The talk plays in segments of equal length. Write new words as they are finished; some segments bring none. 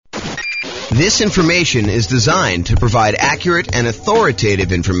This information is designed to provide accurate and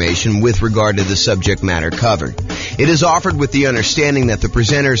authoritative information with regard to the subject matter covered. It is offered with the understanding that the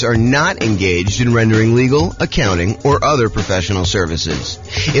presenters are not engaged in rendering legal, accounting, or other professional services.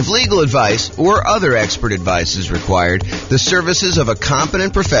 If legal advice or other expert advice is required, the services of a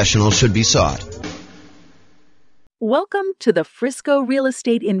competent professional should be sought. Welcome to the Frisco Real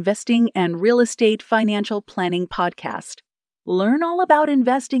Estate Investing and Real Estate Financial Planning Podcast. Learn all about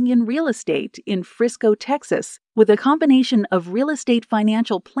investing in real estate in Frisco, Texas, with a combination of real estate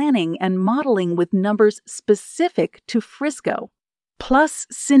financial planning and modeling with numbers specific to Frisco, plus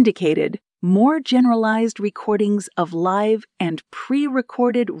syndicated, more generalized recordings of live and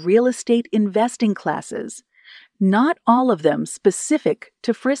pre-recorded real estate investing classes, not all of them specific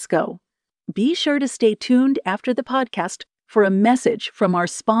to Frisco. Be sure to stay tuned after the podcast for a message from our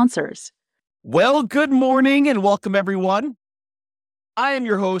sponsors. Well, good morning and welcome, everyone. I am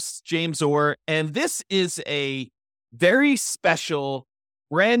your host, James Orr, and this is a very special,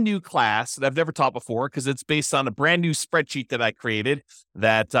 brand new class that I've never taught before because it's based on a brand new spreadsheet that I created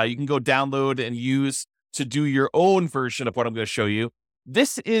that you can go download and use to do your own version of what I'm going to show you.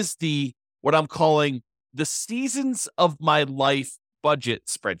 This is what I'm calling the Seasons of My Life budget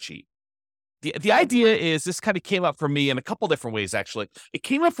spreadsheet. The idea is this kind of came up for me in a couple different ways, actually. It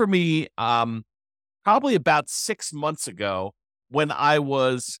came up for me probably about 6 months ago when I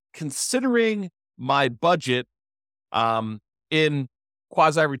was considering my budget in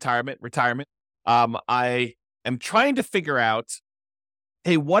quasi-retirement. I am trying to figure out,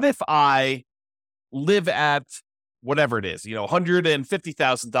 hey, what if I live at whatever it is,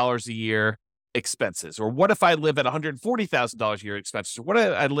 $150,000 a year expenses, or what if I live at $140,000 a year expenses, or what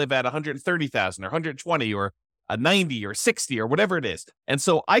if I live at $130,000 or 120 or a 90 or 60 or whatever it is. And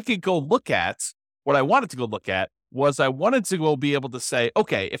so I could go look at what I wanted to go look at was I wanted to go be able to say,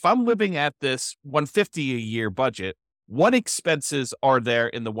 okay, if I'm living at this $150 a year budget, what expenses are there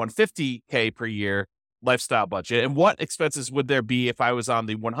in the $150K per year lifestyle budget? And what expenses would there be if I was on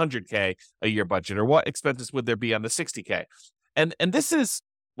the $100K a year budget? Or what expenses would there be on the $60K? And this is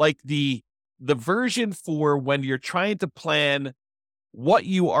like the version for when you're trying to plan what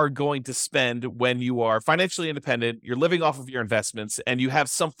you are going to spend when you are financially independent, you're living off of your investments, and you have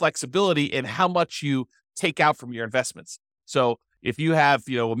some flexibility in how much you take out from your investments. So if you have,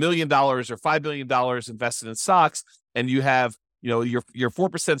 $1 million or $5 million invested in stocks, and you have, your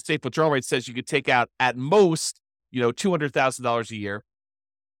 4% safe withdrawal rate says you could take out at most, $200,000 a year.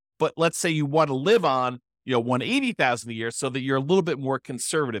 But let's say you want to live on, $180,000 a year so that you're a little bit more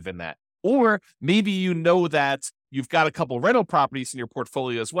conservative in that. Or maybe that you've got a couple rental properties in your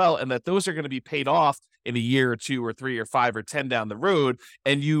portfolio as well, and that those are going to be paid off in a year or 2 or 3 or 5 or 10 down the road.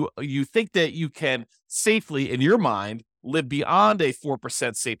 And you think that you can safely, in your mind, live beyond a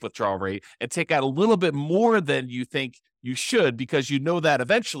 4% safe withdrawal rate and take out a little bit more than you think you should, because you know that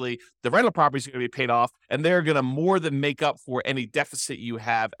eventually the rental properties are going to be paid off and they're going to more than make up for any deficit you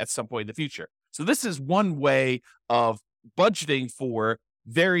have at some point in the future. So this is one way of budgeting for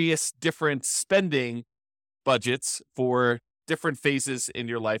various different spending budgets for different phases in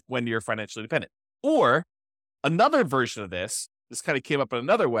your life when you're financially independent. Or another version of this kind of came up in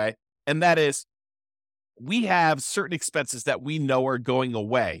another way, and that is we have certain expenses that we know are going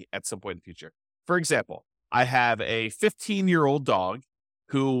away at some point in the future. For example, I have a 15-year-old dog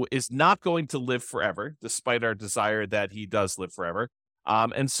who is not going to live forever, despite our desire that he does live forever.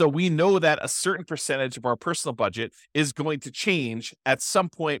 And so we know that a certain percentage of our personal budget is going to change at some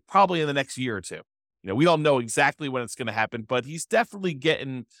point, probably in the next year or two. We don't know exactly when it's going to happen, but he's definitely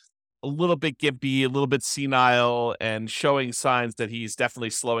getting a little bit gimpy, a little bit senile, and showing signs that he's definitely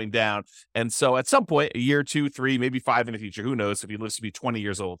slowing down. And so at some point, a year, 2, 3, maybe 5 in the future, who knows if he lives to be 20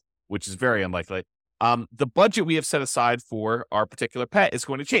 years old, which is very unlikely. The budget we have set aside for our particular pet is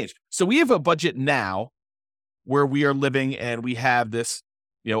going to change. So we have a budget now where we are living and we have this,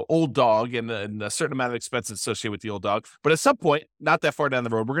 old dog and a certain amount of expenses associated with the old dog. But at some point, not that far down the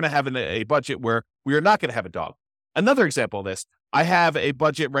road, we're going to have a budget where we are not going to have a dog. Another example of this, I have a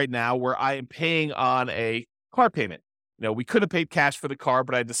budget right now where I am paying on a car payment. We could have paid cash for the car,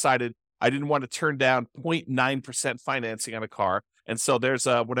 but I decided I didn't want to turn down 0.9% financing on a car. And so there's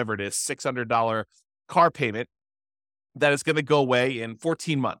whatever it is, $600 car payment that is going to go away in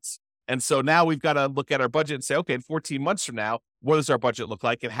 14 months. And so now we've got to look at our budget and say, okay, in 14 months from now, what does our budget look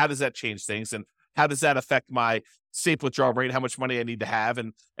like? And how does that change things? And how does that affect my safe withdrawal rate, how much money I need to have,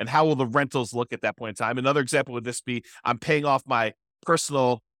 and how will the rentals look at that point in time? Another example would this be, I'm paying off my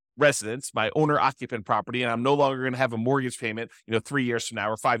personal residence, my owner-occupant property, and I'm no longer going to have a mortgage payment, 3 years from now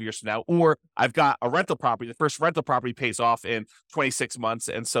or 5 years from now. Or I've got a rental property. The first rental property pays off in 26 months.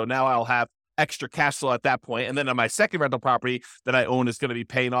 And so now I'll have extra cash flow at that point. And then on my second rental property that I own is going to be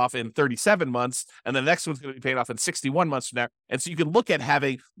paying off in 37 months. And the next one's going to be paying off in 61 months from now. And so you can look at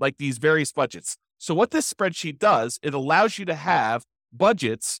having like these various budgets. So what this spreadsheet does, it allows you to have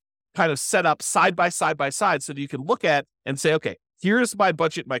budgets kind of set up side by side so that you can look at and say, okay, here's my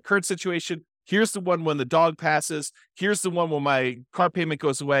budget, my current situation. Here's the one when the dog passes. Here's the one when my car payment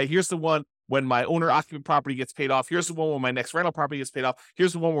goes away. Here's the one when my owner-occupant property gets paid off. Here's the one when my next rental property gets paid off.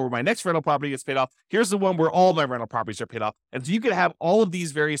 Here's the one where my next rental property gets paid off. Here's the one where all my rental properties are paid off. And so you can have all of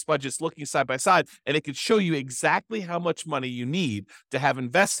these various budgets looking side by side, and it can show you exactly how much money you need to have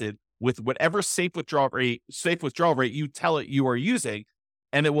invested with whatever safe withdrawal rate you tell it you are using.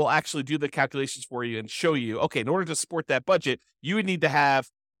 And it will actually do the calculations for you and show you, okay, in order to support that budget, you would need to have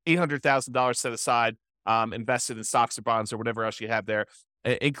 $800,000 set aside, invested in stocks or bonds or whatever else you have there,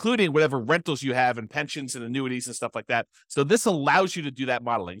 including whatever rentals you have and pensions and annuities and stuff like that. So this allows you to do that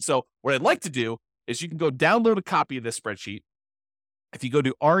modeling. So what I'd like to do is you can go download a copy of this spreadsheet. If you go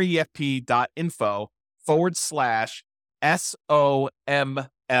to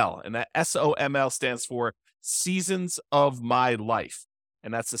refp.info/SOML, and that SOML stands for Seasons of My Life.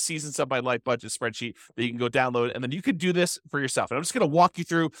 And that's the Seasons of My Life budget spreadsheet that you can go download. And then you could do this for yourself. And I'm just going to walk you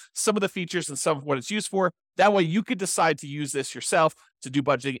through some of the features and some of what it's used for. That way you could decide to use this yourself to do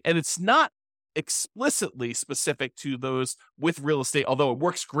budgeting. And it's not explicitly specific to those with real estate, although it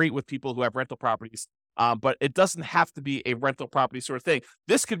works great with people who have rental properties. But it doesn't have to be a rental property sort of thing.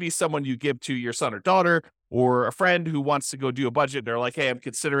 This could be someone you give to your son or daughter or a friend who wants to go do a budget. They're like, hey, I'm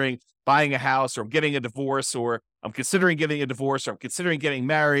considering buying a house, or I'm getting a divorce, or I'm considering getting a divorce, or I'm considering getting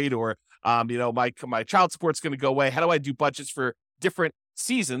married, or, my child support's going to go away. How do I do budgets for different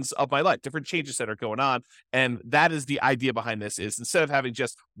seasons of my life, different changes that are going on? And that is the idea behind this, is instead of having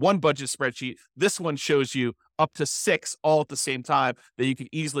just one budget spreadsheet, this one shows you up to 6 all at the same time that you can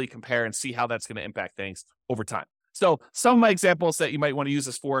easily compare and see how that's going to impact things over time. So some of my examples that you might want to use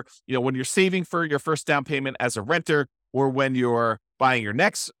this for, when you're saving for your first down payment as a renter, or when you're buying your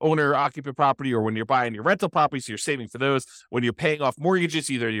next owner-occupant property, or when you're buying your rental property, so you're saving for those. When you're paying off mortgages,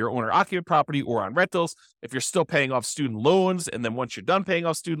 either your owner-occupant property or on rentals. If you're still paying off student loans, and then once you're done paying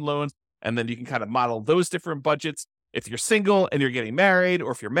off student loans, and then you can kind of model those different budgets. If you're single and you're getting married,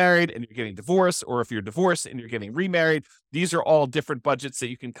 or if you're married and you're getting divorced, or if you're divorced and you're getting remarried, these are all different budgets that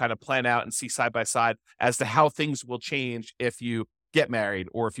you can kind of plan out and see side by side as to how things will change if you get married,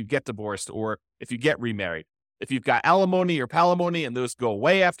 or if you get divorced, or if you get remarried. If you've got alimony or palimony and those go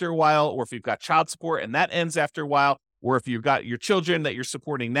away after a while, or if you've got child support and that ends after a while, or if you've got your children that you're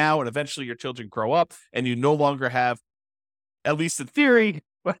supporting now and eventually your children grow up and you no longer have, at least in theory,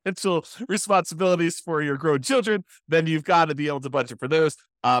 financial responsibilities for your grown children, then you've got to be able to budget for those.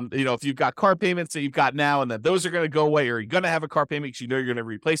 If you've got car payments that you've got now and then those are going to go away, or you're going to have a car payment because you're going to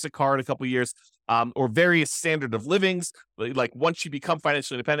replace a car in a couple of years, or various standard of livings, like once you become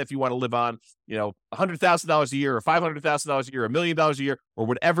financially independent, if you want to live on, $100,000 a year, or $500,000 a year, or $1 million a year, or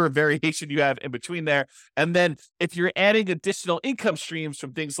whatever variation you have in between there. And then if you're adding additional income streams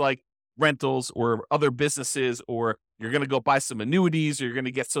from things like rentals or other businesses, or you're going to go buy some annuities, or you're going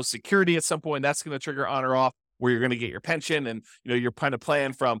to get Social Security at some point, that's going to trigger on or off, where you're going to get your pension. And, you're kind of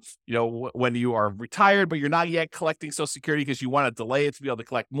playing from, when you are retired, but you're not yet collecting Social Security because you want to delay it to be able to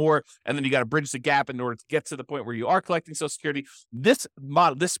collect more. And then you got to bridge the gap in order to get to the point where you are collecting Social Security. This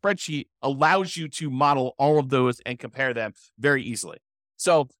spreadsheet allows you to model all of those and compare them very easily.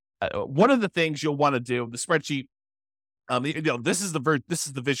 So one of the things you'll want to do, the spreadsheet, this is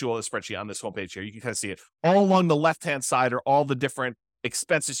the visual of the spreadsheet on this homepage here. You can kind of see it all along the left-hand side are all the different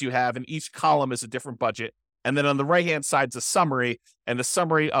expenses you have, and each column is a different budget. And then on the right-hand side is a summary, and the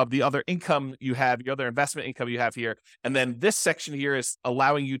summary of the other income you have, your other investment income you have here. And then this section here is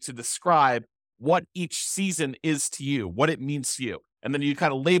allowing you to describe what each season is to you, what it means to you. And then you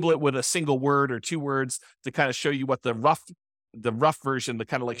kind of label it with a single word or 2 words to kind of show you what the rough version, the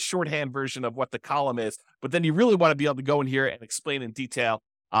kind of like shorthand version of what the column is. But then you really want to be able to go in here and explain in detail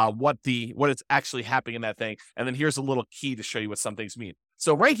what is actually happening in that thing. And then here's a little key to show you what some things mean.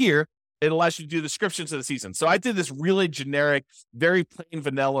 So right here, it allows you to do descriptions of the season. So I did this really generic, very plain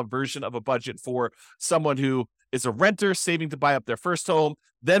vanilla version of a budget for someone who is a renter saving to buy up their first home.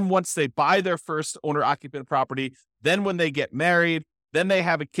 Then once they buy their first owner-occupant property, then when they get married, then they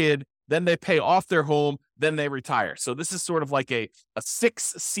have a kid, then they pay off their home, then they retire. So this is sort of like a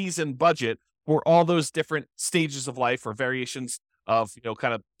 6-season budget for all those different stages of life, or variations of,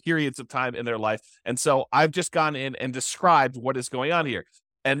 kind of periods of time in their life. And so I've just gone in and described what is going on here.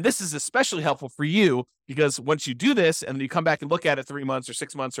 And this is especially helpful for you because once you do this and then you come back and look at it 3 months or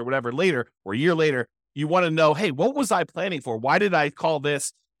 6 months or whatever later, or a year later, you want to know, hey, what was I planning for? Why did I call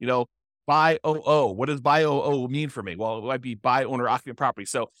this, buy OO. What does buy OO mean for me? Well, it might be buy owner occupant property.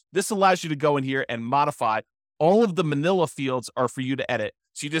 So this allows you to go in here and modify. All of the manila fields are for you to edit.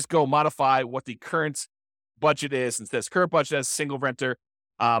 So you just go modify what the current budget is. And says current budget as single renter,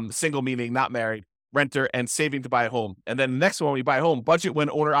 single meaning not married, renter, and saving to buy a home. And then the next one, we buy a home, budget when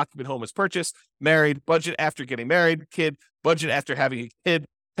owner occupant home is purchased, married, budget after getting married, kid, budget after having a kid,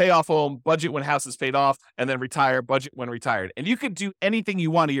 pay off home, budget when house is paid off, and then retire, budget when retired. And you could do anything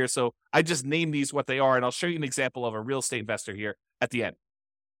you want here. So I just name these what they are, and I'll show you an example of a real estate investor here at the end.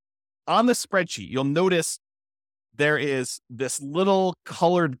 On the spreadsheet, you'll notice there is this little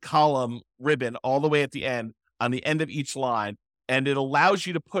colored column ribbon all the way at the end on the end of each line, and it allows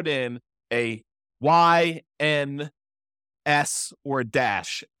you to put in a Y, N, S, or a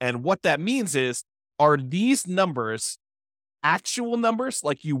dash. And what that means is, are these numbers actual numbers,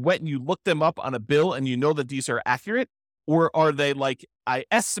 like you went and you looked them up on a bill and you know that these are accurate? Or are they like, I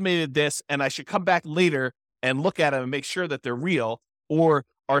estimated this and I should come back later and look at them and make sure that they're real? Or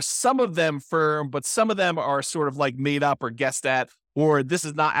are some of them firm, but some of them are sort of like made up or guessed at, or this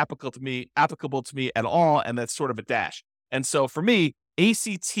is not applicable to me at all, and that's sort of a dash. And so for me,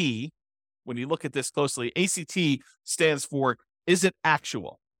 ACT, when you look at this closely, ACT stands for, is it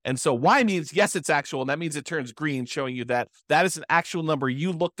actual? And so Y means, yes, it's actual. And that means it turns green, showing you that that is an actual number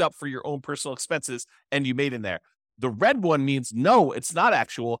you looked up for your own personal expenses and you made in there. The red one means, no, it's not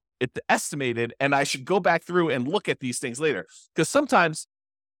actual. It's estimated. And I should go back through and look at these things later. Because sometimes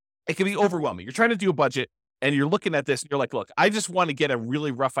it can be overwhelming. You're trying to do a budget and you're looking at this and you're like, look, I just want to get a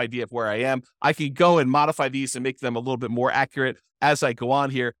really rough idea of where I am. I can go and modify these and make them a little bit more accurate as I go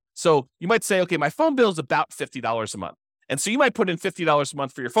on here. So you might say, okay, my phone bill is about $50 a month. And so you might put in $50 a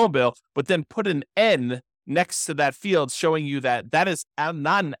month for your phone bill, but then put an N next to that field showing you that that is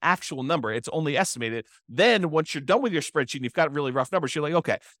not an actual number. It's only estimated. Then once you're done with your spreadsheet and you've got really rough numbers, you're like,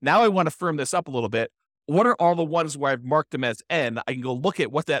 okay, now I want to firm this up a little bit. What are all the ones where I've marked them as N? I can go look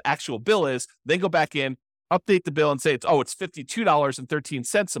at what that actual bill is, then go back in, update the bill and say, it's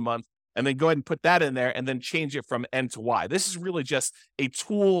 $52.13 a month. And then go ahead and put that in there and then change it from N to Y. This is really just a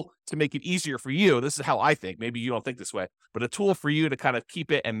tool to make it easier for you. This is how I think. Maybe you don't think this way, but a tool for you to kind of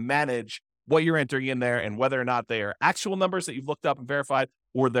keep it and manage what you're entering in there and whether or not they are actual numbers that you've looked up and verified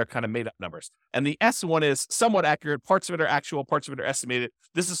or they're kind of made up numbers. And the S one is somewhat accurate. Parts of it are actual, parts of it are estimated.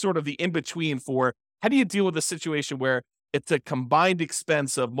 This is sort of the in-between for how do you deal with a situation where it's a combined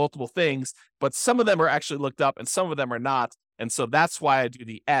expense of multiple things, but some of them are actually looked up and some of them are not. And so that's why I do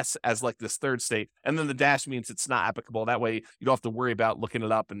the S as like this third state. And then the dash means it's not applicable. That way you don't have to worry about looking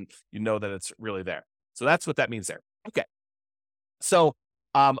it up and you know that it's really there. So that's what that means there. Okay. So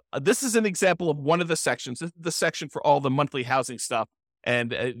this is an example of one of the sections. This is the section for all the monthly housing stuff.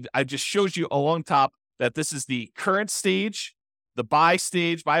 And I just showed you along top that this is the current stage, the buy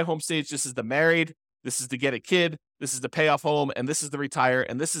a home stage. This is the married. This is to get a kid. This is the pay off home. And this is the retire.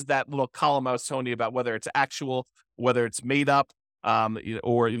 And this is that little column I was telling you about, whether it's actual, whether it's made up,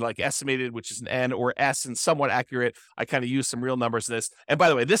 or like estimated, which is an N, or S and somewhat accurate. I kind of use some real numbers in this. And by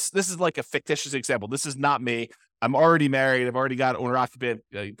the way, this is like a fictitious example. This is not me. I'm already married. I've already got owner occupant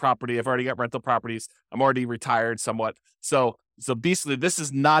property. I've already got rental properties. I'm already retired somewhat. So basically, this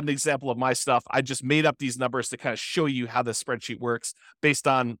is not an example of my stuff. I just made up these numbers to kind of show you how this spreadsheet works based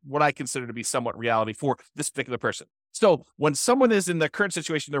on what I consider to be somewhat reality for this particular person. So when someone is in the current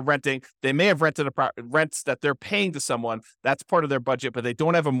situation, they're renting, they may have rented rents that they're paying to someone. That's part of their budget, but they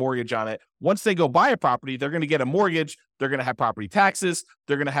don't have a mortgage on it. Once they go buy a property, they're going to get a mortgage. They're going to have property taxes.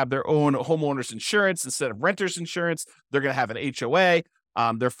 They're going to have their own homeowner's insurance instead of renter's insurance. They're going to have an HOA.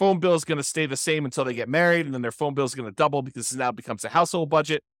 Their phone bill is going to stay the same until they get married, and then their phone bill is going to double because it now becomes a household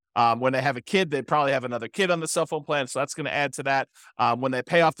budget. When they have a kid, they probably have another kid on the cell phone plan, so that's going to add to that. When they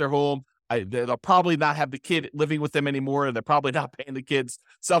pay off their home, they'll probably not have the kid living with them anymore. They're probably not paying the kid's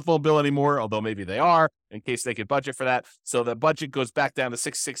cell phone bill anymore, although maybe they are, in case they could budget for that. So the budget goes back down to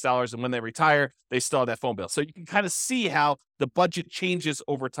 $66, and when they retire, they still have that phone bill. So you can kind of see how the budget changes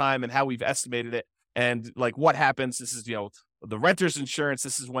over time and how we've estimated it. And like what happens, this is, the renter's insurance.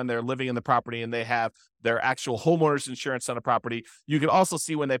 This is when they're living in the property and they have their actual homeowner's insurance on the property. You can also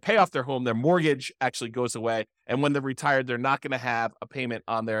see when they pay off their home, their mortgage actually goes away. And when they're retired, they're not going to have a payment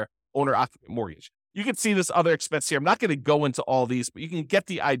on their owner occupant mortgage. You can see this other expense here. I'm not going to go into all these, but you can get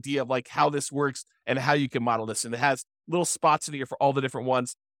the idea of like how this works and how you can model this. And it has little spots in here for all the different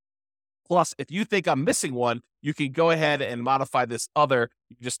ones. Plus, if you think I'm missing one, you can go ahead and modify this other.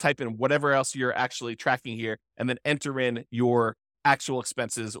 You can just type in whatever else you're actually tracking here and then enter in your actual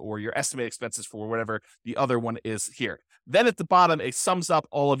expenses or your estimated expenses for whatever the other one is here. Then at the bottom, it sums up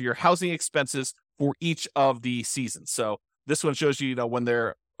all of your housing expenses for each of the seasons. So this one shows you, when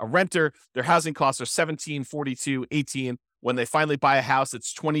they're a renter, their housing costs are 17, 42, 18. When they finally buy a house,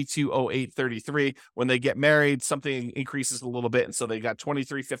 it's 220833. When they get married, something increases a little bit, and so they got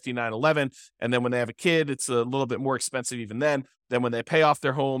 235911. And then when they have a kid, it's a little bit more expensive even then. Then when they pay off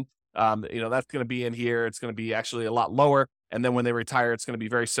their home, that's going to be in here. It's going to be actually a lot lower. And then when they retire, it's going to be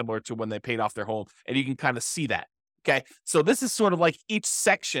very similar to when they paid off their home. And you can kind of see that. Okay. So this is sort of like each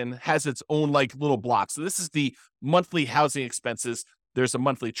section has its own like little block. So this is the monthly housing expenses. There's a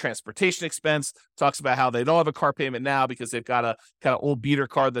monthly transportation expense, talks about how they don't have a car payment now because they've got a kind of old beater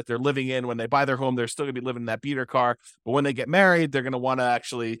car that they're living in. When they buy their home, they're still going to be living in that beater car. But when they get married, they're going to want to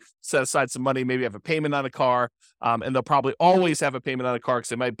actually set aside some money, maybe have a payment on a car. And they'll probably always have a payment on a car because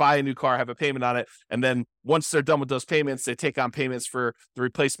they might buy a new car, have a payment on it. And then once they're done with those payments, they take on payments for the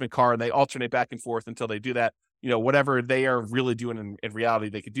replacement car and they alternate back and forth until they do that. Whatever they are really doing in reality,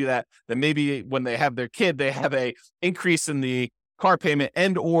 they could do that. Then maybe when they have their kid, they have a increase in the car payment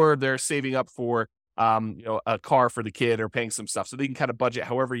and or they're saving up for a car for the kid or paying some stuff. So they can kind of budget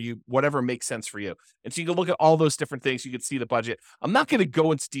whatever makes sense for you. And so you can look at all those different things. You can see the budget. I'm not going to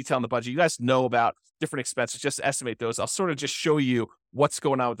go into detail on the budget. You guys know about different expenses. Just estimate those. I'll sort of just show you what's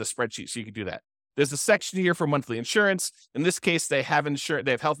going on with the spreadsheet so you can do that. There's a section here for monthly insurance. In this case, they have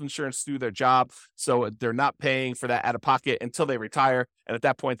health insurance through their job. So they're not paying for that out of pocket until they retire. And at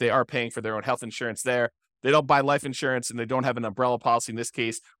that point, they are paying for their own health insurance there. They don't buy life insurance and they don't have an umbrella policy in this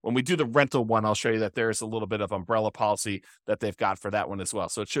case. When we do the rental one, I'll show you that there is a little bit of umbrella policy that they've got for that one as well.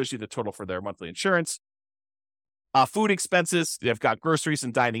 So it shows you the total for their monthly insurance. Food expenses, they've got groceries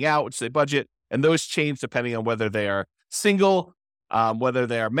and dining out, which they budget, and those change depending on whether they are single, whether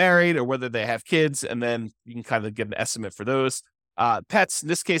they are married, or whether they have kids, and then you can kind of get an estimate for those. Pets, in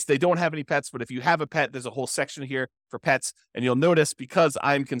this case, they don't have any pets, but if you have a pet, there's a whole section here for pets. And you'll notice because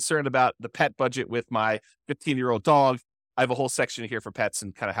I'm concerned about the pet budget with my 15-year-old dog, I have a whole section here for pets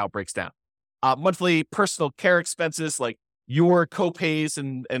and kind of how it breaks down. Monthly personal care expenses like your co-pays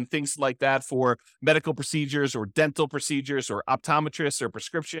and things like that for medical procedures or dental procedures or optometrists or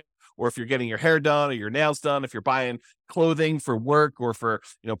prescription, or if you're getting your hair done or your nails done, if you're buying clothing for work or for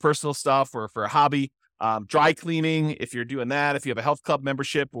personal stuff or for a hobby. Dry cleaning, if you're doing that, if you have a health club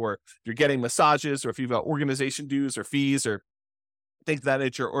membership or you're getting massages or if you've got organization dues or fees or things of that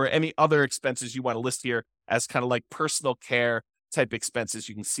nature, or any other expenses you want to list here as kind of like personal care type expenses,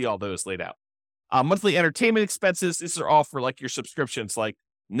 you can see all those laid out. Monthly entertainment expenses, these are all for like your subscriptions like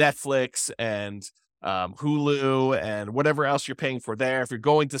Netflix and Hulu and whatever else you're paying for there. If you're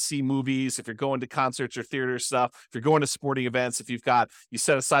going to see movies, if you're going to concerts or theater stuff, if you're going to sporting events, if you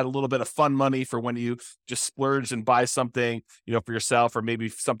set aside a little bit of fun money for when you just splurge and buy something, for yourself or maybe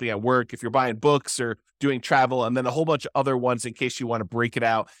something at work, if you're buying books or doing travel, and then a whole bunch of other ones in case you want to break it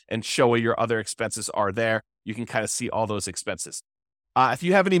out and show what your other expenses are there. You can kind of see all those expenses. If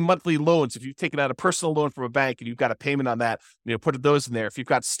you have any monthly loans, if you've taken out a personal loan from a bank and you've got a payment on that, put those in there. If you've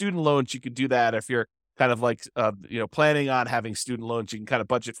got student loans, you could do that. If you're kind of like, planning on having student loans, you can kind of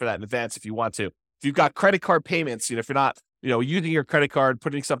budget for that in advance if you want to. If you've got credit card payments, if you're not, using your credit card,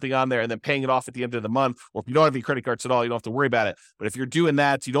 putting something on there and then paying it off at the end of the month, or if you don't have any credit cards at all, you don't have to worry about it. But if you're doing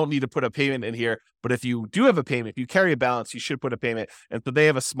that, you don't need to put a payment in here. But if you do have a payment, if you carry a balance, you should put a payment. And so they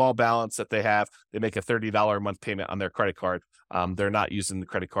have a small balance that they have. They make a $30 a month payment on their credit card. They're not using the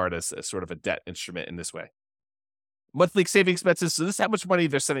credit card as sort of a debt instrument in this way. Monthly saving expenses. So this is how much money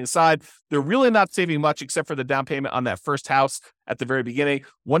they're setting aside. They're really not saving much except for the down payment on that first house at the very beginning.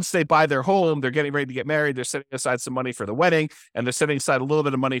 Once they buy their home, they're getting ready to get married. They're setting aside some money for the wedding, and they're setting aside a little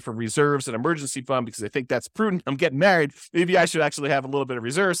bit of money for reserves and emergency fund because they think that's prudent. I'm getting married. Maybe I should actually have a little bit of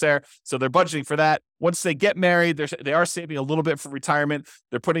reserves there. So they're budgeting for that. Once they get married, they are saving a little bit for retirement.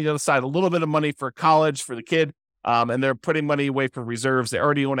 They're putting aside a little bit of money for college for the kid. And they're putting money away for reserves. They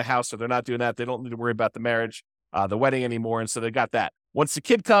already own a house, so they're not doing that. They don't need to worry about the marriage, the wedding anymore. And so they got that. Once the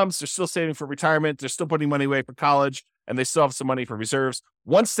kid comes, they're still saving for retirement. They're still putting money away for college, and they still have some money for reserves.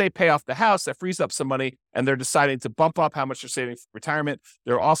 Once they pay off the house, that frees up some money, and they're deciding to bump up how much they're saving for retirement.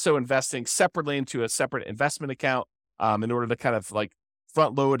 They're also investing separately into a separate investment account in order to kind of like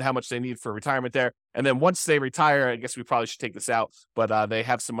front load how much they need for retirement there. And then once they retire, I guess we probably should take this out, but they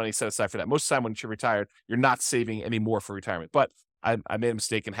have some money set aside for that. Most of the time when you're retired, you're not saving any more for retirement. But I made a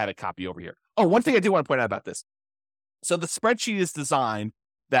mistake and had a copy over here. Oh, one thing I do want to point out about this. So the spreadsheet is designed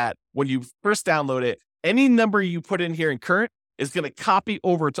that when you first download it, any number you put in here in current is going to copy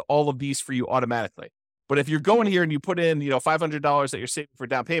over to all of these for you automatically. But if you're going here and you put in, $500 that you're saving for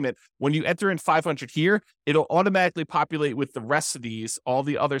down payment, when you enter in 500 here, it'll automatically populate with the rest of these, all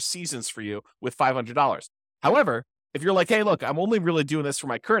the other seasons for you with $500. However, if you're like, hey, look, I'm only really doing this for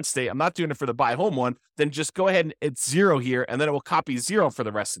my current state, I'm not doing it for the buy home one, then just go ahead and it's 0 here, and then it will copy 0 for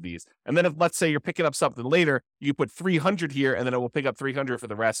the rest of these. And then if, let's say you're picking up something later, you put 300 here, and then it will pick up 300 for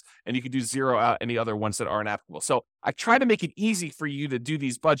the rest, and you can do 0 out any other ones that aren't applicable. So I try to make it easy for you to do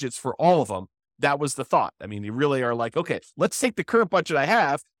these budgets for all of them. That was the thought. I mean, you really are like, okay, let's take the current budget I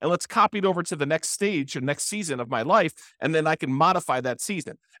have and let's copy it over to the next stage or next season of my life. And then I can modify that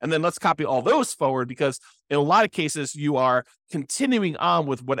season. And then let's copy all those forward, because in a lot of cases, you are continuing on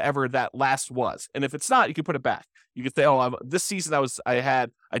with whatever that last was. And if it's not, you can put it back. You can say, oh, this season I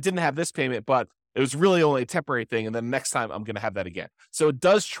didn't have this payment, but it was really only a temporary thing. And then next time I'm going to have that again. So it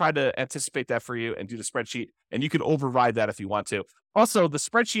does try to anticipate that for you and do the spreadsheet, and you can override that if you want to. Also, the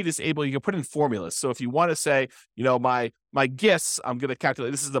spreadsheet is able, you can put in formulas. So if you want to say, my gifts, I'm going to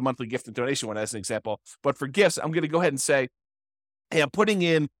calculate, this is the monthly gift and donation one as an example. But for gifts, I'm going to go ahead and say, hey, I'm putting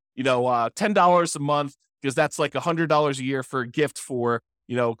in, $10 a month, because that's like $100 a year for a gift for,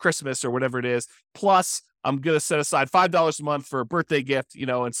 Christmas or whatever it is. Plus, I'm going to set aside $5 a month for a birthday gift,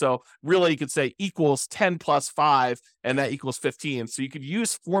 and so really you could say equals 10 plus 5, and that equals 15. So you could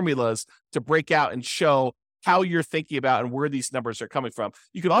use formulas to break out and show how you're thinking about and where these numbers are coming from.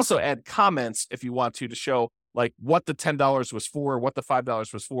 You can also add comments if you want to show like what the $10 was for, what the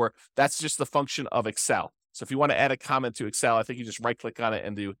 $5 was for. That's just the function of Excel. So if you want to add a comment to Excel, I think you just right click on it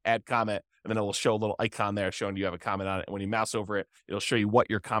and do add comment, and then it will show a little icon there showing you have a comment on it. And when you mouse over it, it'll show you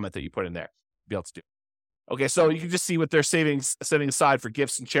what your comment that you put in there be able to do. Okay, so you can just see what they're setting aside for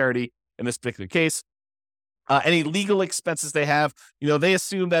gifts and charity in this particular case. Any legal expenses they have, they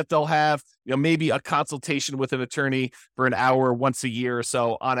assume that they'll have, maybe a consultation with an attorney for an hour once a year or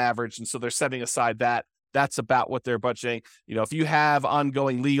so on average. And so they're setting aside that. That's about what they're budgeting. If you have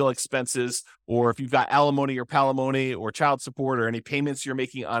ongoing legal expenses, or if you've got alimony or palimony or child support, or any payments you're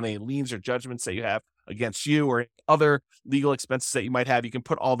making on any liens or judgments that you have against you, or other legal expenses that you might have, you can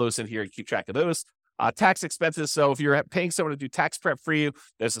put all those in here and keep track of those. Tax expenses. So if you're paying someone to do tax prep for you,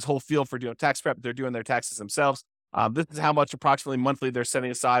 there's this whole field for doing tax prep. They're doing their taxes themselves. This is how much approximately monthly they're setting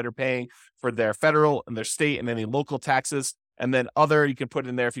aside or paying for their federal and their state and any local taxes. And then other, you can put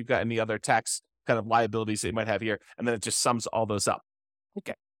in there if you've got any other tax kind of liabilities that you might have here. And then it just sums all those up.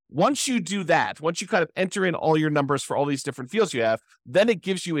 Okay. Once you do that, once you kind of enter in all your numbers for all these different fields you have, then it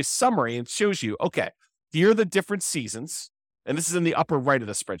gives you a summary and shows you, okay, here are the different seasons. And this is in the upper right of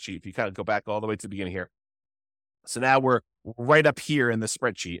the spreadsheet. If you kind of go back all the way to the beginning here. So now we're right up here in the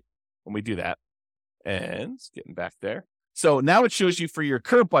spreadsheet when we do that. And it's getting back there. So now it shows you for your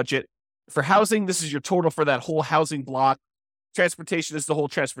current budget. For housing, this is your total for that whole housing block. Transportation is the whole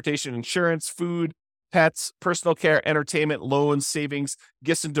transportation, insurance, food, pets, personal care, entertainment, loans, savings,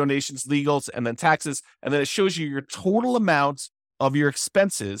 gifts and donations, legals, and then taxes. And then it shows you your total amount of your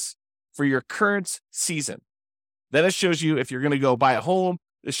expenses for your current season. Then it shows you if you're going to go buy a home,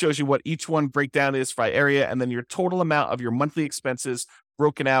 it shows you what each one breakdown is by area, and then your total amount of your monthly expenses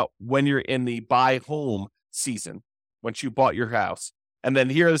broken out when you're in the buy home season, once you bought your house. And then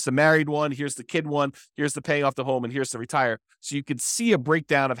here's the married one, here's the kid one, here's the paying off the home, and here's the retire. So you can see a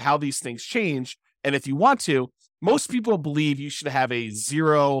breakdown of how these things change. And if you want to, most people believe you should have a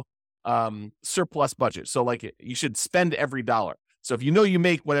 0 surplus budget. So like you should spend every dollar. So if you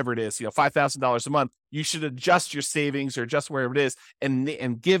make whatever it is, $5,000 a month, you should adjust your savings or adjust wherever it is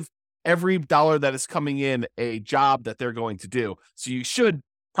and give every dollar that is coming in a job that they're going to do. So you should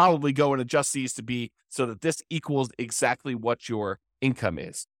probably go and adjust these to be so that this equals exactly what your income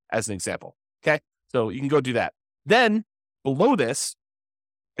is, as an example. Okay. So you can go do that. Then below this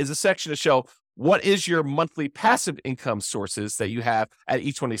is a section to show what is your monthly passive income sources that you have at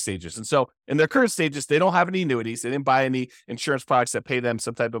each one of these stages. And so in their current stages, they don't have any annuities. They didn't buy any insurance products that pay them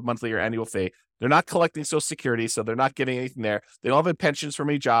some type of monthly or annual fee. They're not collecting Social Security, so they're not getting anything there. They don't have any pensions from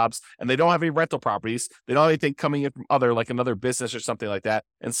any jobs, and they don't have any rental properties. They don't have anything coming in from like another business or something like that.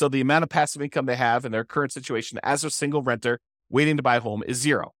 And so the amount of passive income they have in their current situation as a single renter waiting to buy a home is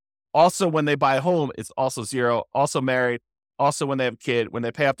 0. Also, when they buy a home, it's also 0. Also married. Also, when they have a kid, when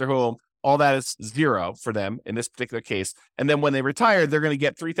they pay off their home, all that is 0 for them in this particular case. And then when they retire, they're going to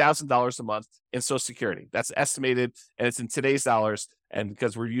get $3,000 a month in Social Security. That's estimated, and it's in today's dollars. And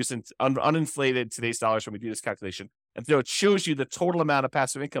because we're using uninflated today's dollars when we do this calculation. And so it shows you the total amount of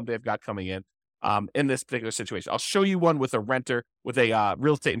passive income they've got coming in this particular situation. I'll show you one with a renter, with a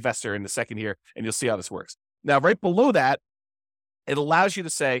real estate investor in a second here, and you'll see how this works. Now, right below that, it allows you to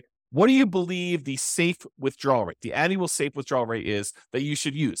say, what do you believe the safe withdrawal rate, the annual safe withdrawal rate is that you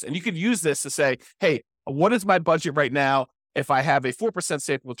should use? And you could use this to say, hey, what is my budget right now? if I have a 4%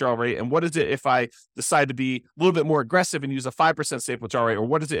 safe withdrawal rate? And what is it if I decide to be a little bit more aggressive and use a 5% safe withdrawal rate? Or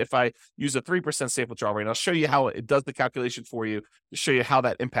what is it if I use a 3% safe withdrawal rate? And I'll show you how it does the calculation for you to show you how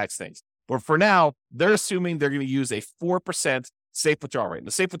that impacts things. But for now, they're assuming they're going to use a 4% safe withdrawal rate. And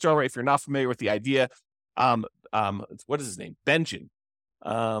the safe withdrawal rate, if you're not familiar with the idea, what is his name? Benjamin.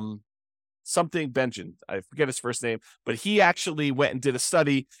 Something Benjamin. I forget his first name, but he actually went and did a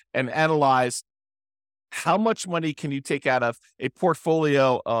study and analyzed how much money can you take out of a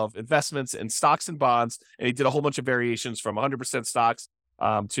portfolio of investments in stocks and bonds. And he did a whole bunch of variations from 100% stocks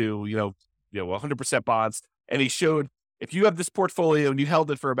to 100% bonds. And he showed if you have this portfolio and you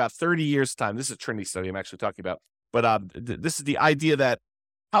held it for about 30 years time, this is a Trinity study I'm actually talking about, but this is the idea that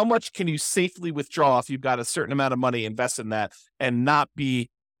how much can you safely withdraw if you've got a certain amount of money invested in that and not be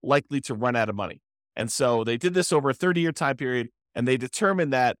likely to run out of money. And so they did this over a 30-year time period, and they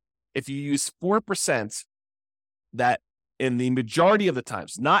determined that if you use 4%, that in the majority of the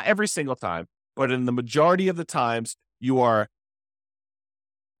times, not every single time, but in the majority of the times, you are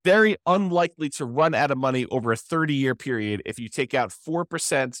very unlikely to run out of money over a 30-year period if you take out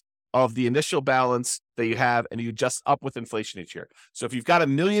 4% of the initial balance that you have and you adjust up with inflation each year. So if you've got $1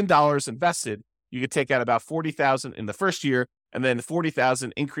 million invested, you could take out about $40,000 in the first year, and then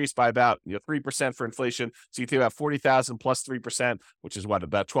 $40,000 increased by about 3% for inflation. So you take about $40,000 plus 3%, which is what,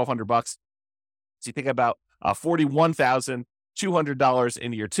 about $1,200. So you think about $41,200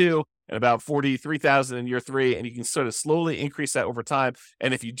 in year two, and about $43,000 in year three, and you can sort of slowly increase that over time.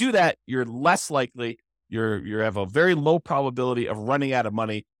 And if you do that, you're less likely, you have a very low probability of running out of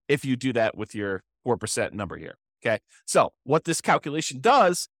money if you do that with your 4% number here. Okay, so what this calculation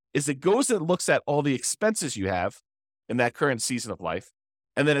does is it goes and looks at all the expenses you have in that current season of life,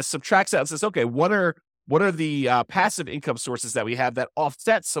 and then it subtracts out and says, okay, what are the passive income sources that we have that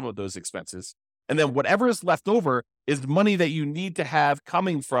offset some of those expenses? And then whatever is left over is money that you need to have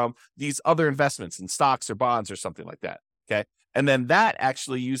coming from these other investments in stocks or bonds or something like that. Okay, and then that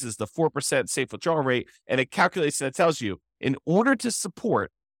actually uses the 4% safe withdrawal rate, and it calculates and it tells you in order to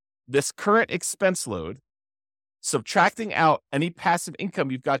support this current expense load, subtracting out any passive income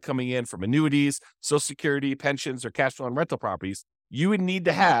you've got coming in from annuities, Social Security, pensions, or cash flow and rental properties, you would need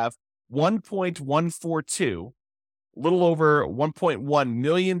to have $1.142, a little over $1.1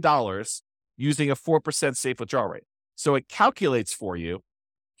 million using a 4% safe withdrawal rate. So it calculates for you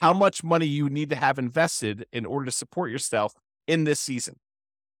how much money you need to have invested in order to support yourself in this season.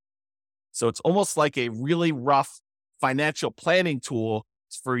 So it's almost like a really rough financial planning tool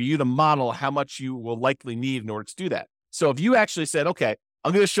for you to model how much you will likely need in order to do that. So if you actually said, okay,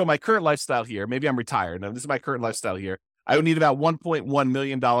 I'm going to show my current lifestyle here. Maybe I'm retired. Now, this is my current lifestyle here. I would need about $1.1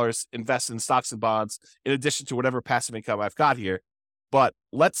 million invested in stocks and bonds in addition to whatever passive income I've got here. But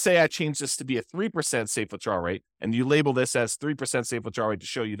let's say I change this to be a 3% safe withdrawal rate, and you label this as 3% safe withdrawal rate to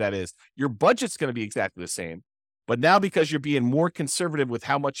show you that is. Your budget's going to be exactly the same. But now because you're being more conservative with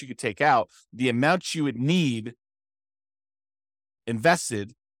how much you could take out, the amount you would need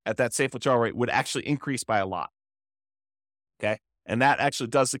invested at that safe withdrawal rate would actually increase by a lot. Okay. And that actually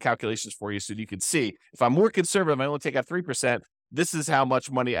does the calculations for you so you can see if I'm more conservative, I only take out 3%, this is how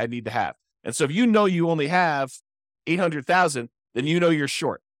much money I need to have. And so if you know you only have 800,000, then you know you're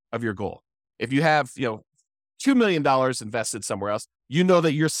short of your goal. If you have, $2 million invested somewhere else, you know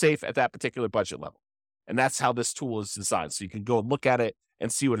that you're safe at that particular budget level. And that's how this tool is designed. So you can go and look at it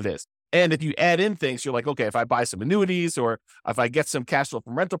and see what it is. And if you add in things, you're like, okay, if I buy some annuities or if I get some cash flow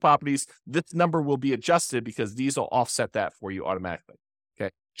from rental properties, this number will be adjusted because these will offset that for you automatically. Okay.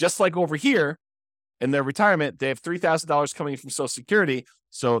 Just like over here in their retirement, they have $3,000 coming from Social Security.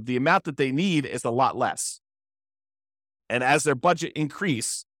 So the amount that they need is a lot less. And as their budget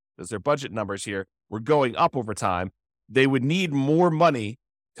increase, as their budget numbers here were going up over time, they would need more money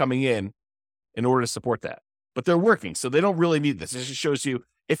coming in order to support that. But they're working, so they don't really need this. It just shows you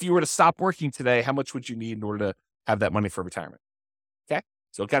if you were to stop working today, how much would you need in order to have that money for retirement? Okay,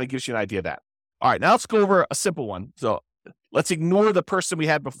 so it kind of gives you an idea of that. All right, now let's go over a simple one. So let's ignore the person we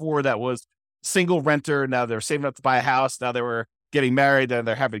had before that was single renter. Now they're saving up to buy a house. Now they were getting married and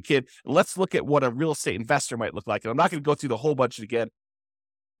they're having a kid. Let's look at what a real estate investor might look like. And I'm not going to go through the whole budget again,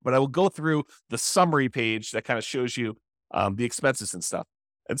 but I will go through the summary page that kind of shows you the expenses and stuff.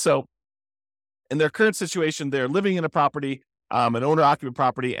 And so in their current situation, they're living in a property, an owner-occupant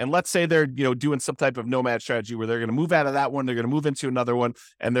property, and let's say they're doing some type of nomad strategy where they're going to move out of that one, they're going to move into another one,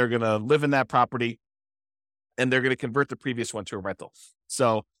 and they're going to live in that property, and they're going to convert the previous one to a rental.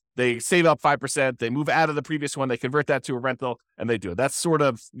 So They save up 5%, they move out of the previous one, they convert that to a rental, and they do it. That's sort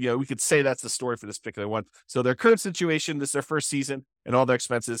of, we could say that's the story for this particular one. So their current situation, this is their first season and all their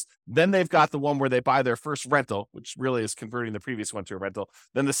expenses. Then they've got the one where they buy their first rental, which really is converting the previous one to a rental.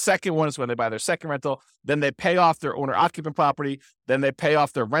 Then the second one is when they buy their second rental. Then they pay off their owner-occupant property. Then they pay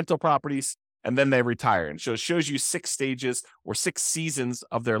off their rental properties, and then they retire. And so it shows you 6 stages or 6 seasons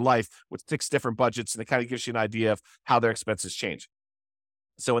of their life with 6 different budgets, and it kind of gives you an idea of how their expenses change.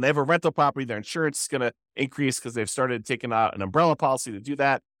 So when they have a rental property, their insurance is going to increase because they've started taking out an umbrella policy to do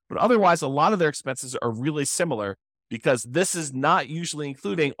that. But otherwise, a lot of their expenses are really similar because this is not usually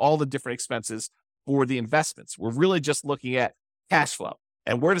including all the different expenses for the investments. We're really just looking at cash flow.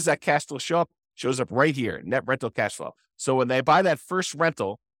 And where does that cash flow show up? Shows up right here, net rental cash flow. So when they buy that first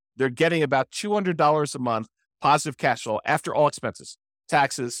rental, they're getting about $200 a month positive cash flow after all expenses,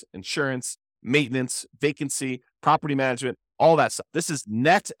 taxes, insurance, maintenance, vacancy, property management, all that stuff. This is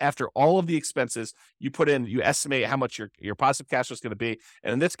net after all of the expenses you put in. You estimate how much your positive cash flow is going to be.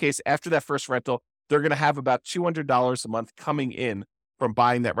 And in this case, after that first rental, they're going to have about $200 a month coming in from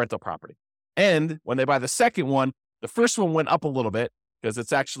buying that rental property. And when they buy the second one, the first one went up a little bit because it's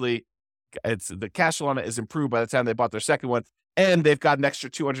the cash flow on it is improved by the time they bought their second one. And they've got an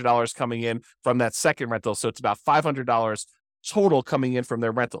extra $200 coming in from that second rental. So it's about $500 total coming in from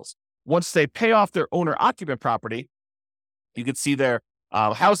their rentals. Once they pay off their owner-occupant property, you can see their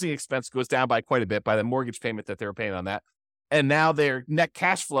housing expense goes down by quite a bit by the mortgage payment that they were paying on that. And now their net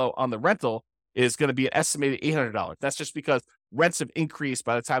cash flow on the rental is going to be an estimated $800. That's just because rents have increased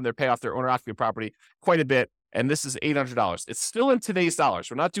by the time they pay off their owner-occupant property quite a bit. And this is $800. It's still in today's dollars.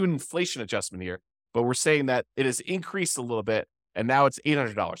 We're not doing inflation adjustment here, but we're saying that it has increased a little bit. And now it's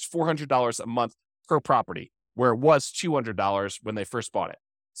 $800, $400 a month per property, where it was $200 when they first bought it.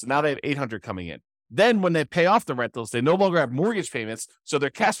 So now they have $800 coming in. Then when they pay off the rentals, they no longer have mortgage payments. So their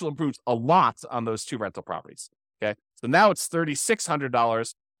cash flow improves a lot on those 2 rental properties. Okay. So now it's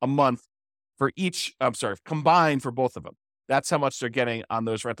 $3,600 a month for each, combined for both of them. That's how much they're getting on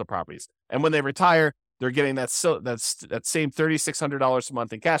those rental properties. And when they retire, they're getting that same $3,600 a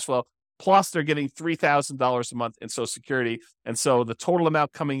month in cash flow, plus they're getting $3,000 a month in Social Security. And so the total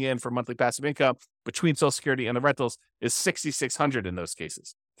amount coming in for monthly passive income between Social Security and the rentals is $6,600 in those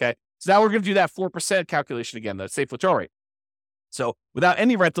cases. Okay. So now we're going to do that 4% calculation again, the safe withdrawal rate. So without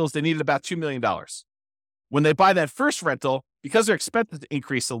any rentals, they needed about $2 million. When they buy that first rental, because their expenses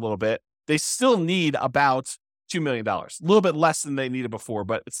increase a little bit, they still need about $2 million, a little bit less than they needed before,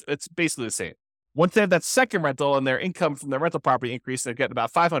 but it's basically the same. Once they have that second rental and their income from their rental property increase, they're getting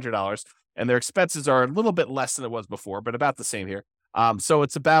about $500, and their expenses are a little bit less than it was before, but about the same here. So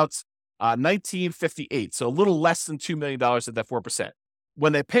it's about $1,958, so a little less than $2 million at that 4%.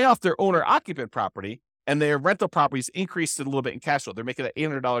 When they pay off their owner-occupant property and their rental properties increased a little bit in cash flow, they're making that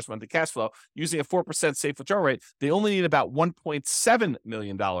 $800 a month in cash flow using a 4% safe withdrawal rate. They only need about $1.7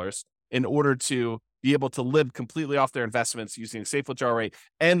 million in order to be able to live completely off their investments using a safe withdrawal rate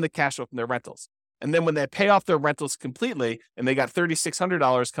and the cash flow from their rentals. And then when they pay off their rentals completely and they got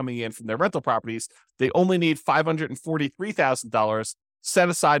 $3,600 coming in from their rental properties, they only need $543,000 set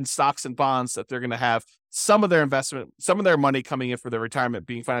aside in stocks and bonds that they're going to have some of their investment, some of their money coming in for their retirement,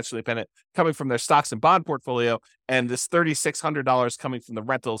 being financially independent, coming from their stocks and bond portfolio, and this $3,600 coming from the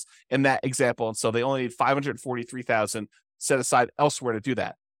rentals in that example. And so they only need $543,000 set aside elsewhere to do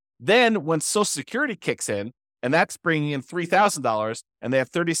that. Then when Social Security kicks in, and that's bringing in $3,000, and they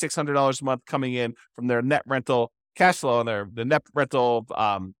have $3,600 a month coming in from their net rental cash flow on the net rental,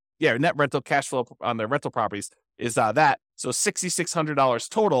 net rental cash flow on their rental properties is that. So $6,600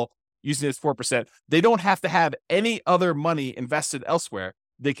 total using this 4%. They don't have to have any other money invested elsewhere.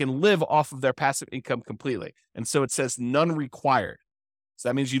 They can live off of their passive income completely. And so it says none required. So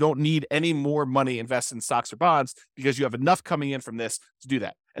that means you don't need any more money invested in stocks or bonds because you have enough coming in from this to do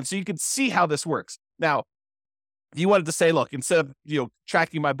that. And so you can see how this works. Now, if you wanted to say, look, instead of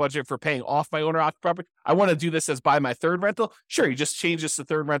tracking my budget for paying off my owner-occupied property, I want to do this as buy my third rental. Sure, you just change this to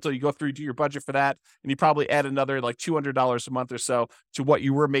third rental. You go through, do your budget for that, and you probably add another like $200 a month or so to what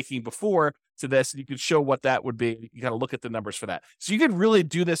you were making before to this, and you can show what that would be. You kind of look at the numbers for that. So you could really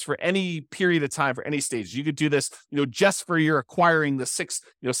do this for any period of time, for any stage. You could do this, just for your acquiring the six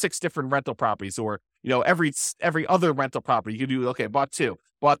different rental properties, or every other rental property. You could do, okay, bought two,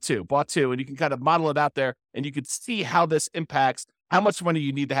 and you can kind of model it out there, and you could see how this impacts how much money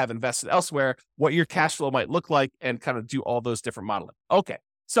you need to have invested elsewhere, what your cash flow might look like, and kind of do all those different modeling. Okay,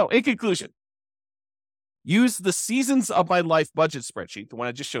 so in conclusion, use the Seasons of My Life budget spreadsheet, the one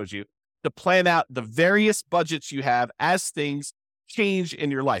I just showed you, to plan out the various budgets you have as things change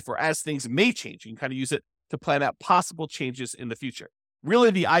in your life, or as things may change. You can kind of use it to plan out possible changes in the future.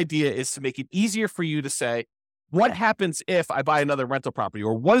 Really, the idea is to make it easier for you to say, what happens if I buy another rental property?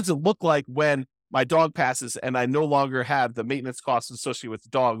 Or what does it look like when my dog passes and I no longer have the maintenance costs associated with the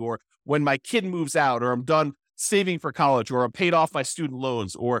dog? Or when my kid moves out, or I'm done saving for college, or I'm paid off my student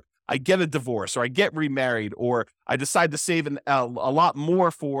loans, or I get a divorce, or I get remarried, or I decide to save a lot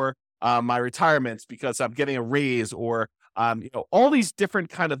more for my retirement because I'm getting a raise, or all these different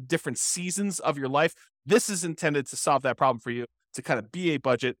seasons of your life. This is intended to solve that problem for you, to kind of be a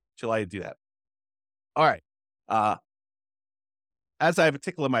budget to allow you to do that. All right. As I have a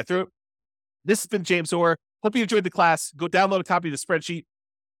tickle in my throat, this has been James Orr. Hope you enjoyed the class. Go download a copy of the spreadsheet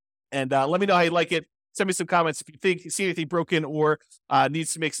and let me know how you like it. Send me some comments if you see anything broken or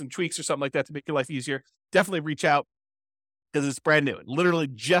needs to make some tweaks or something like that to make your life easier. Definitely reach out because it's brand new. Literally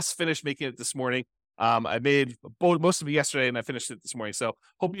just finished making it this morning. I made most of it yesterday and I finished it this morning. So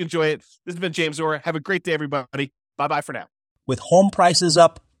hope you enjoy it. This has been James Orr. Have a great day, everybody. Bye-bye for now. With home prices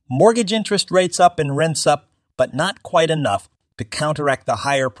up, mortgage interest rates up, and rents up, but not quite enough to counteract the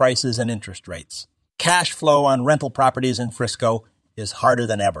higher prices and interest rates. Cash flow on rental properties in Frisco is harder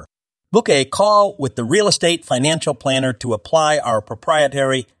than ever. Book a call with the Real Estate Financial Planner to apply our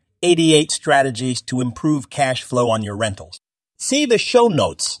proprietary 88 strategies to improve cash flow on your rentals. See the show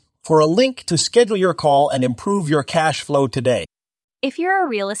notes for a link to schedule your call and improve your cash flow today. If you're a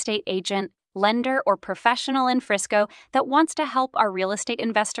real estate agent, lender, or professional in Frisco that wants to help our real estate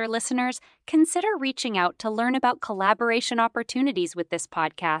investor listeners, consider reaching out to learn about collaboration opportunities with this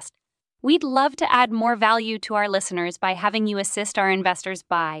podcast. We'd love to add more value to our listeners by having you assist our investors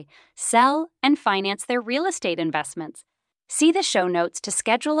buy, sell, and finance their real estate investments. See the show notes to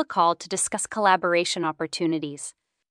schedule a call to discuss collaboration opportunities.